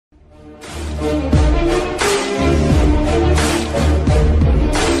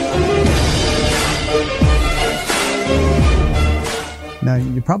Now,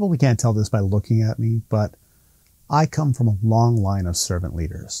 you probably can't tell this by looking at me, but I come from a long line of servant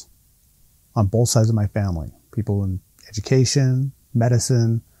leaders on both sides of my family. People in education,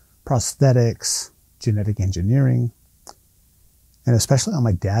 medicine, prosthetics, genetic engineering, and especially on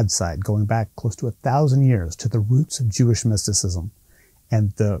my dad's side, going back close to 1,000 years to the roots of Jewish mysticism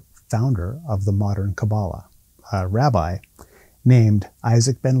and the founder of the modern Kabbalah, a rabbi named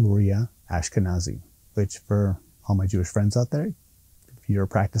Isaac ben Luria Ashkenazi, which for all my Jewish friends out there, if you're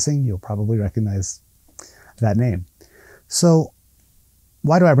practicing, you'll probably recognize that name. So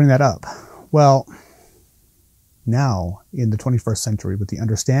why do I bring that up? Well, now in the 21st century, with the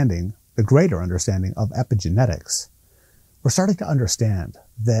understanding, the greater understanding of epigenetics, we're starting to understand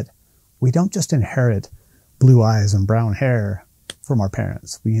that we don't just inherit blue eyes and brown hair from our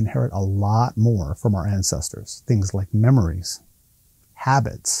parents. We inherit a lot more from our ancestors. Things like memories,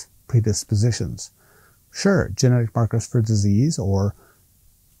 habits, predispositions. Sure, genetic markers for disease or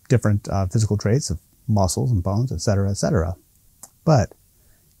different physical traits of muscles and bones, etc., etc. But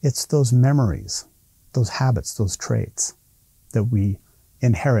it's those memories, those habits, those traits that we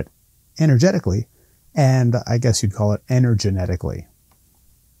inherit energetically, and I guess you'd call it energetically.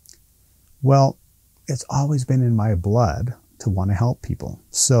 Well, it's always been in my blood to want to help people.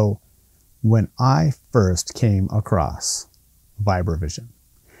 So when I first came across Vibravision,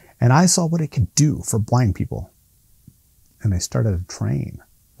 and I saw what it could do for blind people, and I started to train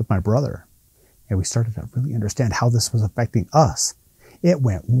with my brother, and we started to really understand how this was affecting us, it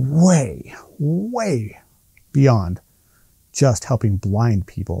went way, way beyond just helping blind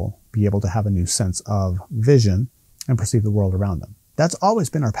people be able to have a new sense of vision and perceive the world around them. That's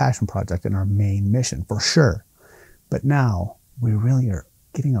always been our passion project and our main mission, for sure. But now we really are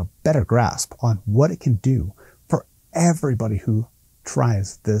getting a better grasp on what it can do for everybody who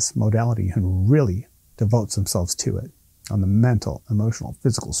tries this modality and really devotes themselves to it on the mental, emotional,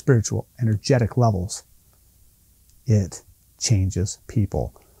 physical, spiritual, energetic levels. It changes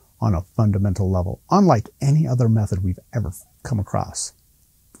people on a fundamental level, unlike any other method we've ever come across.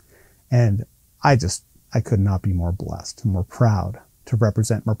 And I could not be more blessed and more proud to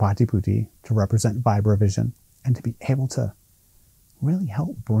represent Merpati Putti, to represent Vibravision, and to be able to really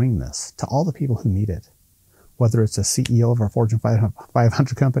help bring this to all the people who need it. Whether it's a CEO of a Fortune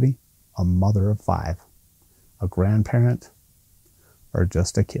 500 company, a mother of 5, a grandparent, or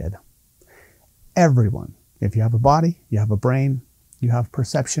just a kid. Everyone. If you have a body, you have a brain, you have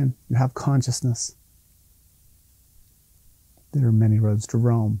perception, you have consciousness. There are many roads to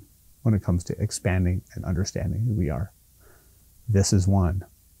Rome when it comes to expanding and understanding who we are. This is one,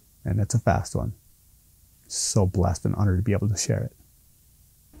 and it's a fast one. So blessed and honored to be able to share it.